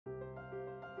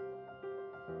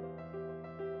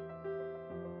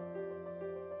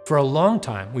For a long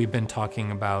time, we've been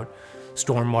talking about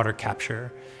stormwater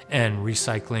capture and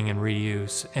recycling and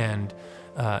reuse and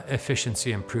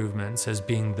efficiency improvements as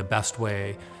being the best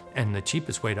way and the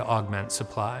cheapest way to augment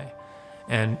supply.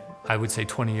 And I would say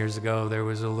 20 years ago, there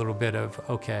was a little bit of,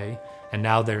 okay, and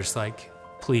now there's like,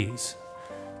 please,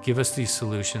 give us these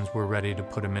solutions. We're ready to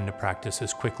put them into practice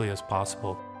as quickly as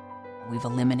possible. We've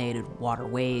eliminated water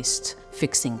waste,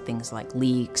 fixing things like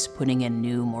leaks, putting in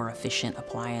new, more efficient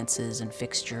appliances and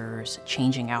fixtures,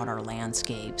 changing out our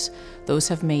landscapes. Those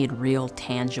have made real,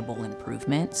 tangible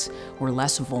improvements. We're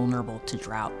less vulnerable to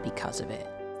drought because of it.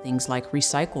 Things like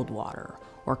recycled water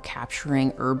or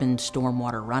capturing urban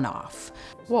stormwater runoff.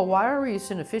 Well, water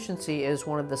reuse and efficiency is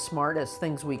one of the smartest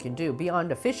things we can do.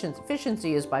 Beyond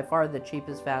efficiency is by far the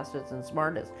cheapest, fastest, and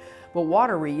smartest. But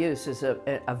water reuse is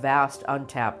a vast,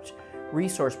 untapped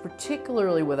resource,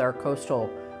 particularly with our coastal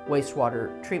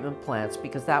wastewater treatment plants,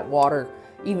 because that water,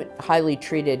 even highly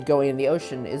treated, going in the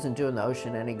ocean isn't doing the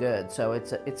ocean any good. So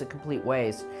it's a complete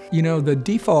waste. You know, the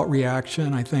default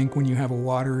reaction, I think, when you have a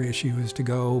water issue is to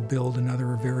go build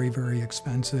another very, very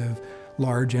expensive,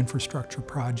 large infrastructure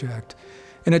project.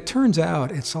 And it turns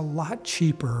out it's a lot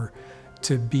cheaper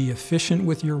to be efficient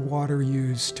with your water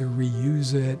use, to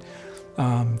reuse it,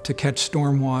 to catch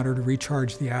stormwater, to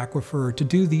recharge the aquifer, to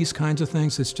do these kinds of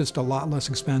things. It's just a lot less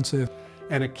expensive.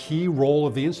 And a key role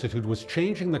of the Institute was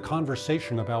changing the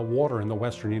conversation about water in the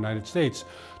Western United States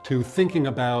to thinking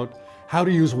about how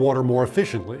to use water more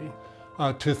efficiently,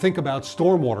 to think about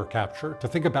stormwater capture, to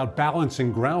think about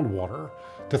balancing groundwater,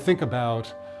 to think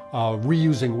about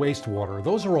reusing wastewater.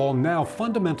 Those are all now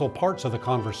fundamental parts of the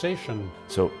conversation.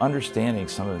 So understanding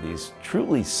some of these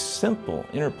truly simple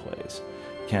interplays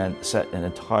can set an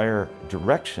entire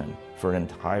direction for an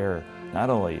entire, not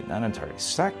an entire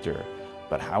sector,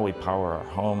 but how we power our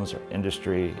homes, our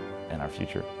industry, and our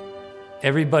future.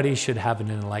 Everybody should have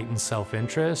an enlightened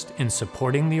self-interest in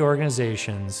supporting the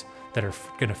organizations that are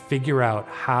going to figure out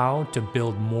how to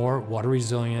build more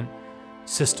water-resilient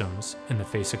systems in the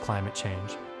face of climate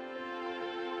change.